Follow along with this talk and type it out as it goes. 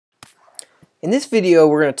In this video,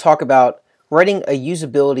 we're going to talk about writing a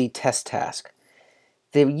usability test task.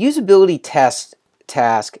 The usability test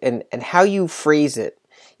task and how you phrase it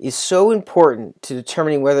is so important to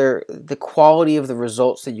determining whether the quality of the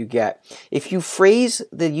results that you get. If you phrase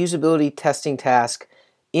the usability testing task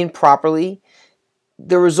improperly,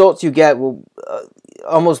 the results you get will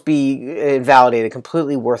almost be invalidated,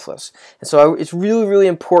 completely worthless. And so it's really, really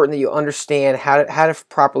important that you understand how to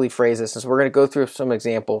properly phrase this. And so we're going to go through some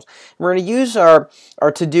examples. We're going to use our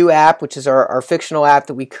to-do app, which is our fictional app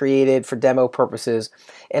that we created for demo purposes.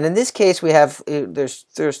 And in this case, we have there's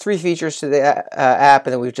three features to the app,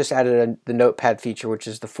 and then we've just added the notepad feature, which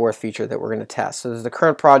is the fourth feature that we're going to test. So there's the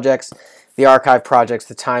current projects, the archive projects,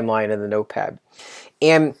 the timeline, and the notepad.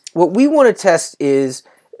 And what we want to test is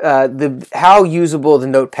how usable the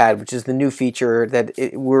notepad, which is the new feature that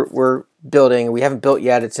we're building. We haven't built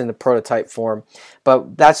yet; it's in the prototype form.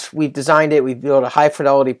 But we've designed it. We've built a high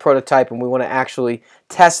fidelity prototype, and we want to actually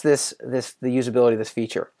test the usability of this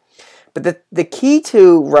feature. But the key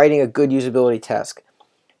to writing a good usability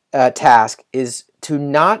task is to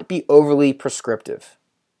not be overly prescriptive.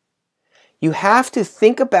 You have to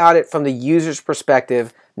think about it from the user's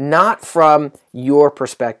perspective, not from your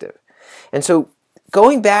perspective. And so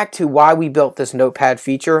going back to why we built this notepad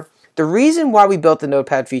feature, the reason why we built the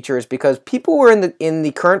notepad feature is because people were in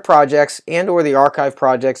the current projects and or the archive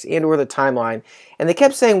projects and or the timeline, and they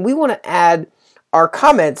kept saying, we want to add our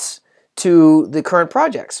comments to the current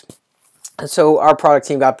projects. And so our product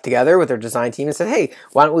team got together with our design team and said, hey,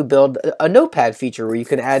 why don't we build a notepad feature where you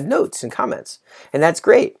can add notes and comments? And that's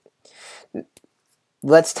great.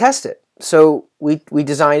 Let's test it. So we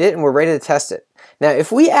designed it and we're ready to test it. Now,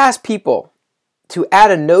 if we ask people to add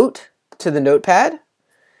a note to the notepad,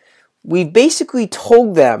 we basically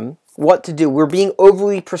told them what to do. We're being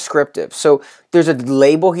overly prescriptive. So there's a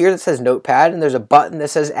label here that says notepad, and there's a button that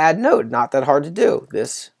says add note. Not that hard to do.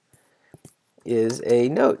 This is a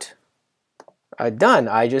note. Done.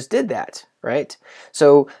 I just did that, right?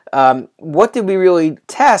 So what did we really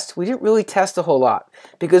test? We didn't really test a whole lot,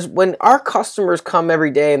 because when our customers come every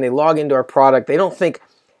day and they log into our product, they don't think,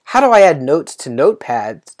 how do I add notes to the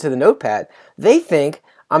notepad? They think,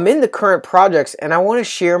 I'm in the current projects and I want to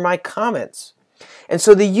share my comments. And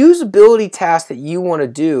so the usability task that you want to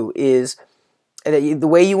do is, the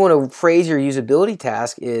way you want to phrase your usability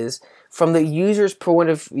task is from the user's point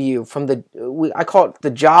of view, I call it the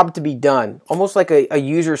job to be done, almost like a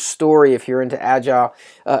user story if you're into Agile,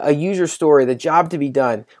 a user story, the job to be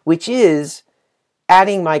done, which is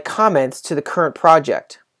adding my comments to the current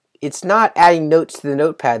project. It's not adding notes to the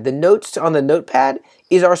notepad. The notes on the notepad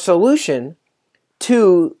is our solution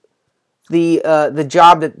to the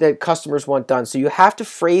job that customers want done. So you have to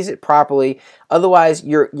phrase it properly. Otherwise,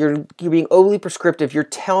 you're being overly prescriptive. You're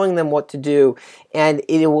telling them what to do, and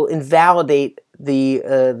it will invalidate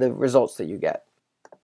the results that you get.